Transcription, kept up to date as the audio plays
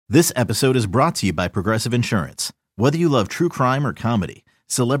This episode is brought to you by Progressive Insurance. Whether you love true crime or comedy,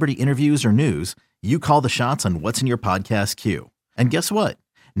 celebrity interviews or news, you call the shots on what's in your podcast queue. And guess what?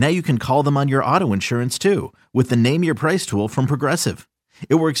 Now you can call them on your auto insurance too with the Name Your Price tool from Progressive.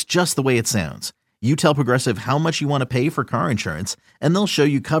 It works just the way it sounds. You tell Progressive how much you want to pay for car insurance, and they'll show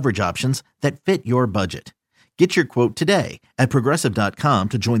you coverage options that fit your budget. Get your quote today at Progressive.com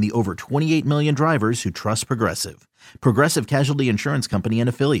to join the over 28 million drivers who trust Progressive. Progressive Casualty Insurance Company and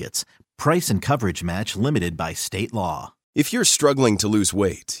Affiliates. Price and coverage match limited by state law. If you're struggling to lose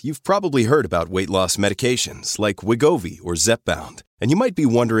weight, you've probably heard about weight loss medications like Wegovy or Zepbound, and you might be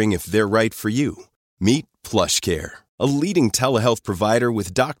wondering if they're right for you. Meet PlushCare, a leading telehealth provider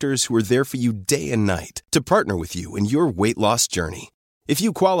with doctors who are there for you day and night to partner with you in your weight loss journey. If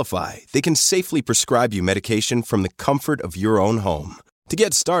you qualify, they can safely prescribe you medication from the comfort of your own home. To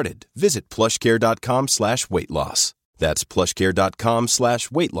get started, visit plushcare.com/weightloss. That's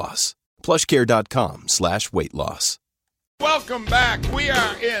plushcare.com/weightloss. plushcare.com/weightloss. Welcome back. We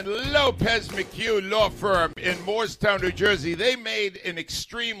are in Lopez McHugh Law Firm in Moorestown, New Jersey. They made an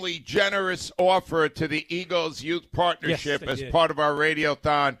extremely generous offer to the Eagles Youth Partnership as part of our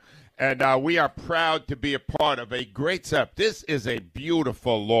Radiothon, and we are proud to be a part of a great step. This is a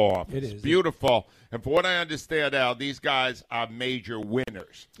beautiful law office. It is. Beautiful. And for what I understand, Al, these guys are major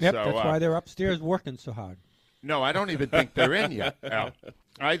winners. Yep, So, that's why they're upstairs working so hard. No, I don't even think they're in yet, Al.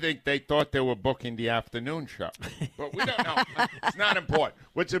 I think they thought they were booking the afternoon show. But we don't know. It's not important.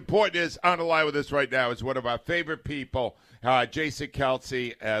 What's important is, on the line with us right now is one of our favorite people, Jason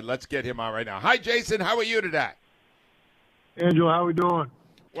Kelce. Let's get him on right now. Hi, Jason. How are you today? Angela, how we doing?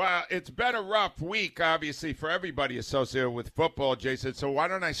 Well, it's been a rough week, obviously, for everybody associated with football, Jason. So why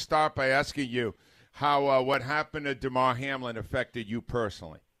don't I start by asking you how what happened to DeMar Hamlin affected you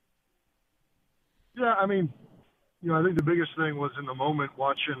personally? Yeah, I mean, I think the biggest thing was in the moment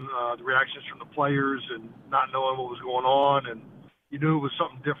watching the reactions from the players and not knowing what was going on, and you knew it was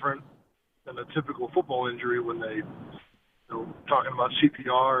something different than a typical football injury when they, talking about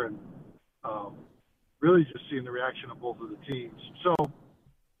CPR and really just seeing the reaction of both of the teams. So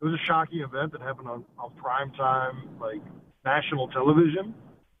it was a shocking event that happened on prime time, like national television.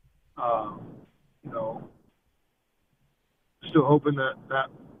 Still hoping that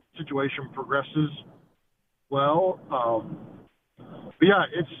situation progresses well. But yeah,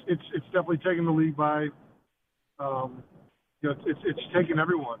 it's definitely taken the league by, it's taken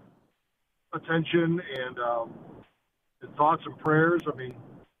everyone attention and thoughts and prayers. I mean,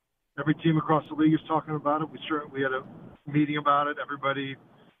 every team across the league is talking about it. We had a meeting about it. Everybody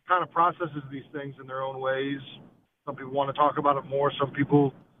kind of processes these things in their own ways. Some people want to talk about it more. Some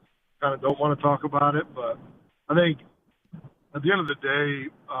people kind of don't want to talk about it. But I think at the end of the day,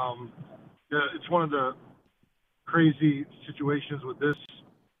 it's one of the crazy situations with this,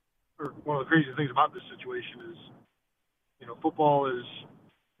 or one of the crazy things about this situation is, football is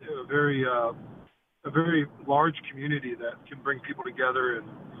a very large community that can bring people together. And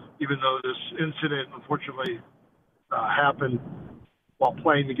even though this incident unfortunately happened while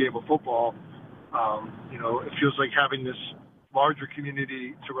playing the game of football, it feels like having this larger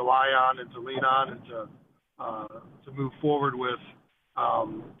community to rely on and to lean on and to move forward with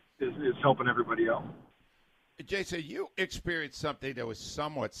is helping everybody out. Jason, you experienced something that was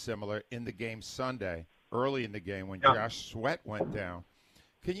somewhat similar in the game Sunday, early in the game when Josh Sweat went down.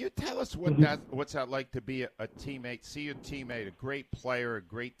 Can you tell us what's that like to be a teammate, see your teammate, a great player, a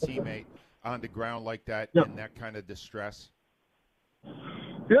great teammate on the ground like that in that kind of distress?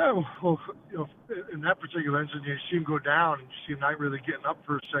 Yeah, well, in that particular incident, you see him go down and you see him not really getting up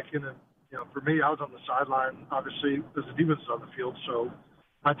for a second. And, for me, I was on the sideline, obviously, because the defense is on the field. So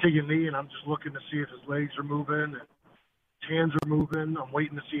I take a knee and I'm just looking to see if his legs are moving and his hands are moving. I'm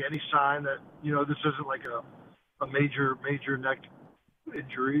waiting to see any sign that, this isn't like a major neck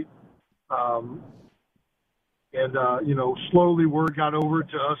injury. Slowly word got over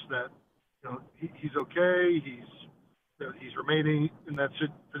to us that, he's okay. He's remaining in that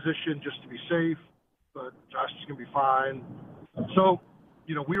position just to be safe, but Josh is going to be fine. So,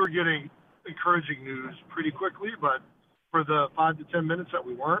 we were getting encouraging news pretty quickly, but for the 5 to 10 minutes that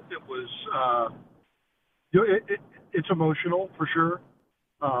we weren't, it was, it's emotional for sure.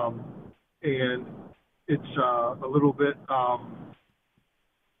 And it's a little bit,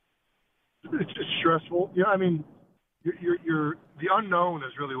 it's stressful. I mean, you're the unknown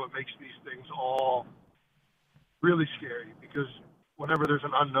is really what makes these things all really scary, because whenever there's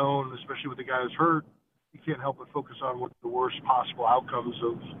an unknown, especially with the guy who's hurt, you can't help but focus on what the worst possible outcomes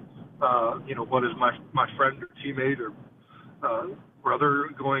of, what is my friend or teammate or brother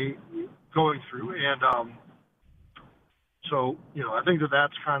going through. And So, I think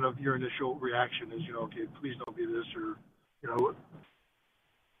that's kind of your initial reaction is, okay, please don't be this, or,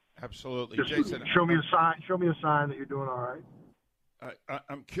 Absolutely. just Jason, show me a sign that you're doing all right.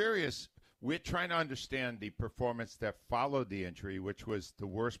 I'm curious. We're trying to understand the performance that followed the injury, which was the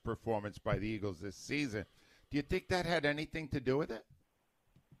worst performance by the Eagles this season. Do you think that had anything to do with it?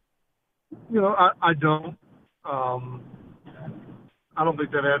 I don't. I don't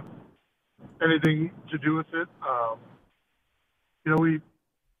think that had anything to do with it. The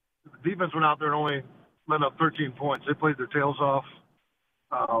defense went out there and only let up 13 points. They played their tails off,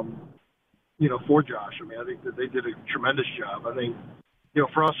 for Josh. I mean, I think that they did a tremendous job. I think,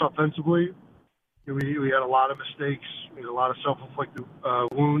 for us offensively, we had a lot of mistakes. We had a lot of self-inflicted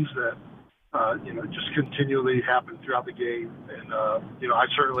wounds that, just continually happened throughout the game. And, I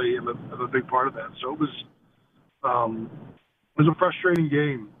certainly am a big part of that. So it was a frustrating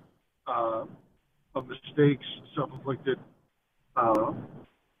game of mistakes, self-inflicted,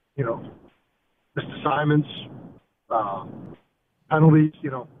 missed assignments, penalties,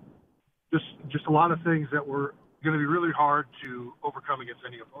 just a lot of things that were going to be really hard to overcome against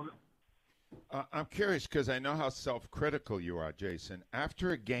any opponent. I'm curious because I know how self-critical you are, Jason.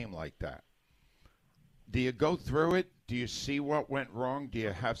 After a game like that, do you go through it? Do you see what went wrong? Do you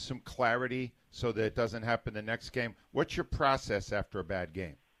have some clarity so that it doesn't happen the next game? What's your process after a bad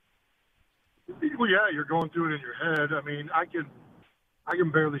game? Well, yeah, you're going through it in your head. I mean, I can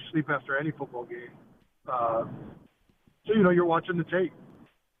barely sleep after any football game. So, you're watching the tape.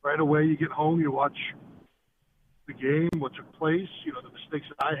 Right away, you get home, you watch the game, what took place, the mistakes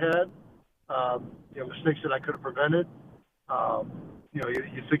that I had, mistakes that I could have prevented.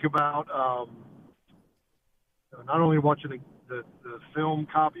 You think about not only watching the film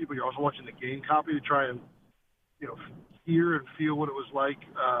copy, but you're also watching the game copy to try and, hear and feel what it was like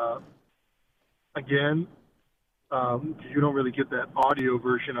again. You don't really get that audio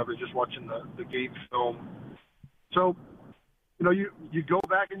version of it just watching the game film. So, you go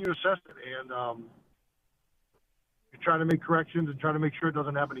back and you assess it, and you try to make corrections and try to make sure it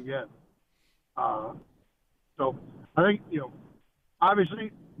doesn't happen again. So I think,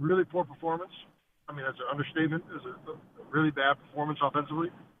 obviously, really poor performance. I mean, that's an understatement. It was a really bad performance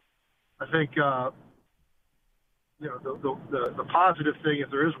offensively. I think, the positive thing, if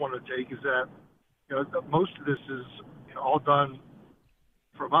there is one to take, is that, most of this is all done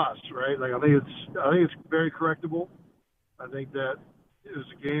from us, right? Like I think it's very correctable. I think that it was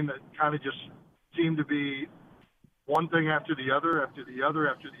a game that kind of just seemed to be one thing after the other,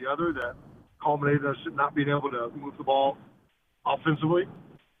 that culminated us not being able to move the ball offensively.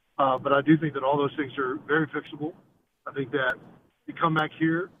 But I do think that all those things are very fixable. I think that you come back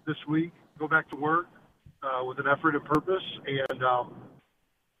here this week, go back to work with an effort and purpose, and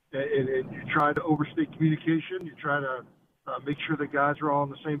you try to overstate communication. You try to make sure that guys are all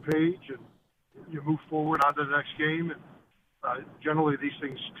on the same page, and you move forward onto the next game. And generally, these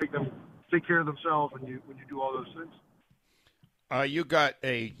things take care of themselves when you do all those things. You got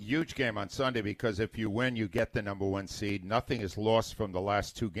a huge game on Sunday because if you win, you get the number one seed. Nothing is lost from the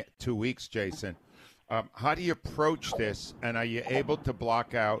last 2 weeks, Jason. How do you approach this, and are you able to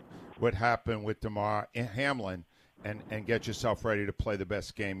block out what happened with Damar Hamlin and get yourself ready to play the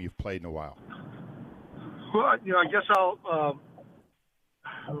best game you've played in a while? Well, I guess I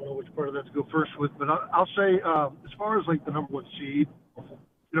don't know which part of that to go first with, but I'll say as far as like the number one seed,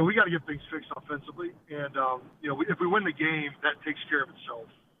 we got to get things fixed offensively, and if we win the game, that takes care of itself.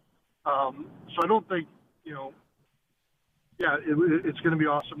 So I don't think it's going to be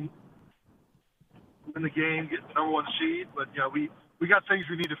awesome win the game, get the number one seed, but we got things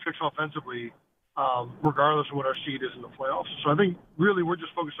we need to fix offensively, regardless of what our seed is in the playoffs. So I think really we're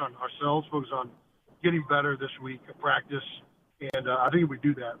just focused on ourselves, focused on getting better this week of practice, and I think if we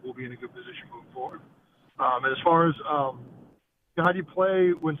do that, we'll be in a good position moving forward. And as far as how do you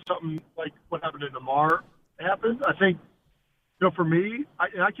play when something like what happened in Damar happened? I think, for me,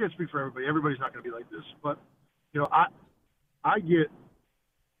 I can't speak for everybody. Everybody's not going to be like this. But, I get,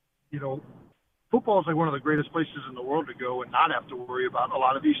 football is like one of the greatest places in the world to go and not have to worry about a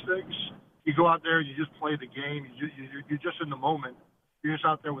lot of these things. You go out there and you just play the game. You're just in the moment. You're just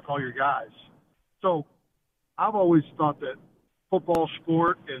out there with all your guys. So I've always thought that football,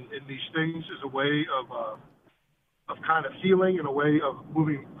 sport, and these things is a way of kind of healing and a way of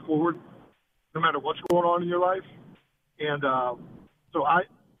moving forward no matter what's going on in your life. And so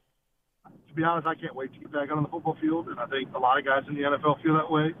to be honest, I can't wait to get back on the football field, and I think a lot of guys in the NFL feel that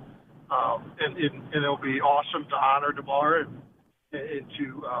way. And it'll be awesome to honor Damar and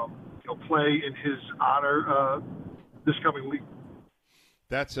to play in his honor this coming week.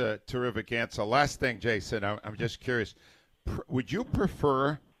 That's a terrific answer. Last thing, Jason, I'm just curious. would you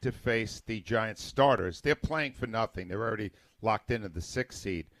prefer to face the Giants starters? They're playing for nothing. They're already locked into the 6th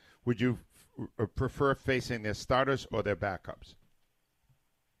seed. Would you prefer facing their starters or their backups?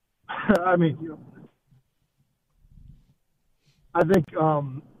 I mean, I think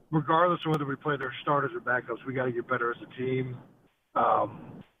regardless of whether we play their starters or backups, we got to get better as a team.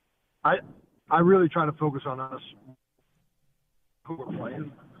 I really try to focus on us, who we're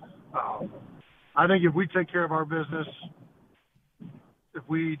playing. I think if we take care of our business, if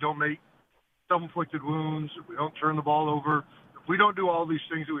we don't make self-inflicted wounds, if we don't turn the ball over, if we don't do all these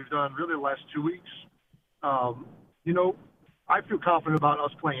things that we've done really the last 2 weeks, I feel confident about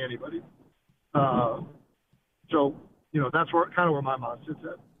us playing anybody. So, that's kind of where my mindset's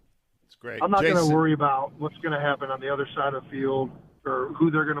at. That's great. I'm not going Jason, to worry about what's going to happen on the other side of the field or who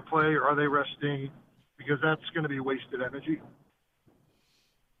they're going to play or are they resting, because that's going to be wasted energy.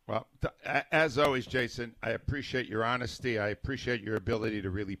 Well, as always, Jason, I appreciate your honesty. I appreciate your ability to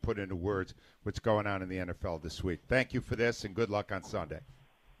really put into words what's going on in the NFL this week. Thank you for this, and good luck on Sunday.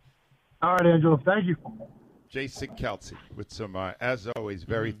 All right, Angelo. Thank you. Jason Kelce with some, as always,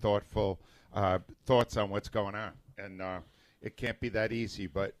 very thoughtful thoughts on what's going on. And it can't be that easy,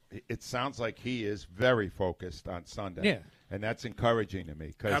 but it sounds like he is very focused on Sunday. Yeah. And that's encouraging to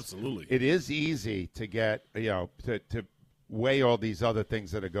me. Absolutely. It is easy to get, to weigh all these other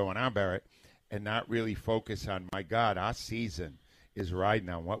things that are going on, Barrett, and not really focus on, my God, our season is riding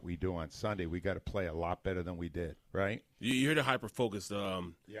on what we do on Sunday. We got to play a lot better than we did, right? You hear the hyper-focused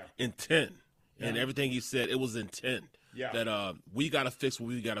intent. And everything he said, it was intent. Yeah. That we got to fix what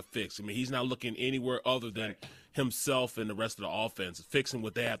we got to fix. I mean, he's not looking anywhere other than himself and the rest of the offense, fixing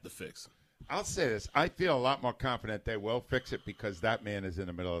what they have to fix. I'll say this. I feel a lot more confident they will fix it because that man is in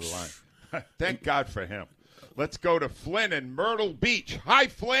the middle of the line. Thank God for him. Let's go to Flynn in Myrtle Beach. Hi,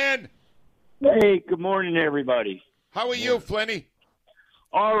 Flynn. Hey, good morning, everybody. How are you, Flinny?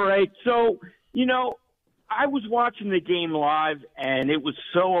 All right. So, I was watching the game live, and it was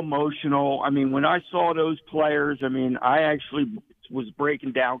so emotional. I mean, when I saw those players, I actually was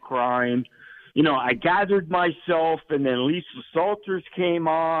breaking down crying. I gathered myself, and then Lisa Salters came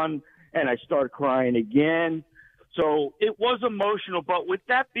on, and I started crying again. So it was emotional. But with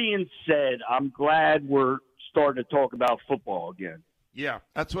that being said, I'm glad we're starting to talk about football again. Yeah,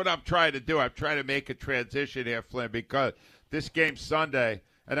 that's what I'm trying to do. I'm trying to make a transition here, Flynn, because this game Sunday,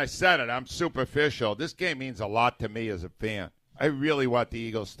 and I said it, I'm superficial. This game means a lot to me as a fan. I really want the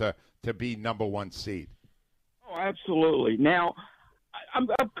Eagles to be number 1 seed. Oh, absolutely. Now, I'm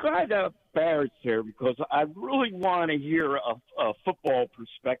kind of embarrassed here because I really want to hear a football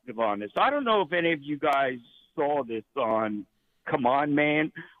perspective on this. I don't know if any of you guys saw this on Come On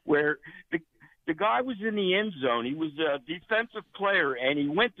Man, where the guy was in the end zone. He was a defensive player, and he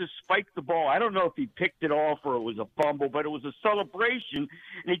went to spike the ball. I don't know if he picked it off or it was a fumble, but it was a celebration,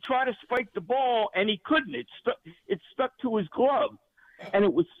 and he tried to spike the ball, and he couldn't. It stuck to his glove, and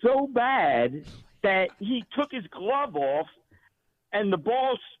it was so bad that he took his glove off, and the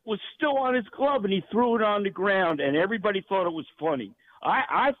ball was still on his glove, and he threw it on the ground, and everybody thought it was funny.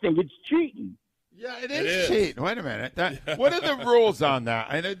 I think it's cheating. Yeah, it is cheating. Wait a minute. What are the rules on that?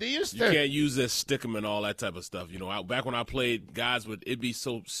 I know you can't use that stick 'em and all that type of stuff. Back when I played, guys it'd be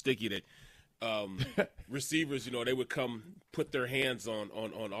so sticky that receivers, they would come put their hands on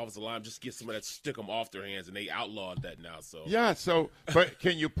offensive line, just get somebody that stick them off their hands, and they outlawed that now. So yeah, but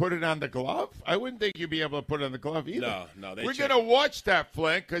can you put it on the glove? I wouldn't think you'd be able to put it on the glove either. No. We're going to watch that,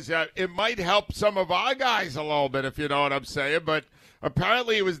 Flynn, because it might help some of our guys a little bit, if you know what I'm saying. But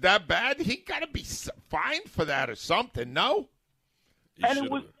apparently it was that bad. He got to be fined for that or something, no? And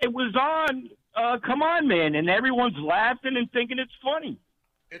it was on Come On Man, and everyone's laughing and thinking it's funny.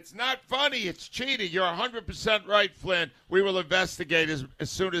 It's not funny. It's cheating. You're 100% right, Flynn. We will investigate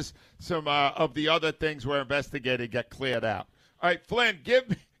as soon as some of the other things we're investigating get cleared out. All right, Flynn, give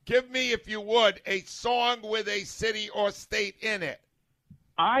me, if you would, a song with a city or state in it.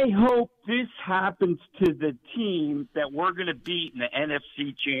 I hope this happens to the team that we're going to beat in the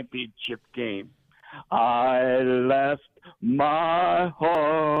NFC Championship game. I left my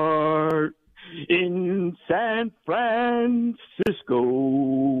heart in San Francisco.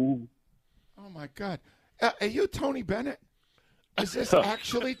 Oh, my God. Are you Tony Bennett? Is this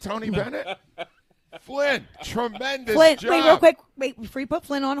actually Tony Bennett? Flynn, tremendous job. Wait, real quick. Wait, before you put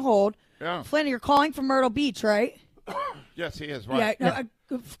Flynn on hold. Yeah. Flynn, you're calling from Myrtle Beach, right? Yes, he is, right. Yeah.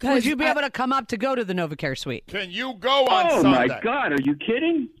 Would you be able to come up to go to the NovaCare suite? Can you go on Sunday? Oh, my God. Are you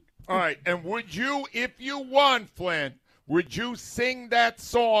kidding? All right. And would you, if you won, Flynn, would you sing that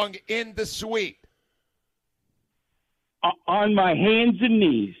song in the suite? On my hands and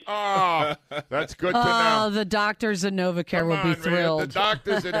knees. Oh, that's good to Oh, know. the doctors at NovaCare will be Man. thrilled. The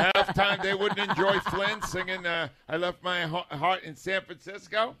doctors at halftime, they wouldn't enjoy Flynn singing I Left My Heart in San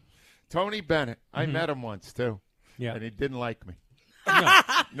Francisco. Tony Bennett. I met him once, too. Yeah. And he didn't like me.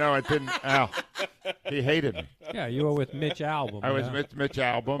 No, I didn't. Al. He hated me. Yeah, you were with Mitch Albom. I was Mitch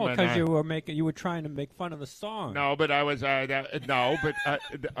Albom. Well, because you were trying to make fun of the song. No, but I was no, but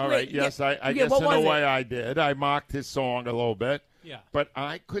all right. Yes, I guess what in a was way I did. I mocked his song a little bit. Yeah. But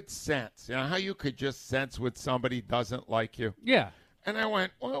I could sense, how you could just sense when somebody doesn't like you. Yeah. And I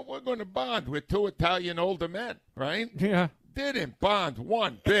went, well, we're going to bond with two Italian older men, right? Yeah. Didn't bond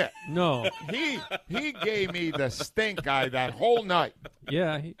one bit. No. He gave me the stink eye that whole night.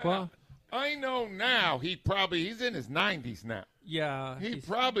 Yeah. Well. I know now he's in his 90s now. Yeah. He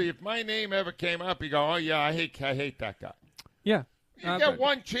probably, if my name ever came up, he'd go, oh, yeah, I hate that guy. Yeah. You get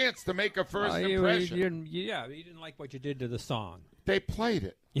one chance to make a first impression. He didn't like what you did to the song. They played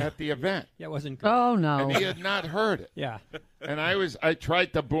it at the event. Yeah, it wasn't good. Oh, no. And he had not heard it. Yeah. And I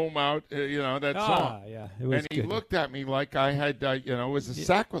tried to boom out, that song. Yeah, it was and he good. looked at me like I had, it was a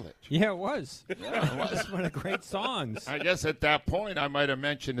sacrilege. Yeah, it was. Yeah, it was one of the great songs. I guess at that point I might have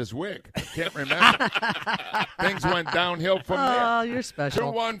mentioned his wig. I can't remember. Things went downhill from there. Oh, you're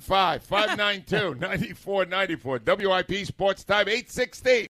special. 215-592-9494. WIP Sports Time 816.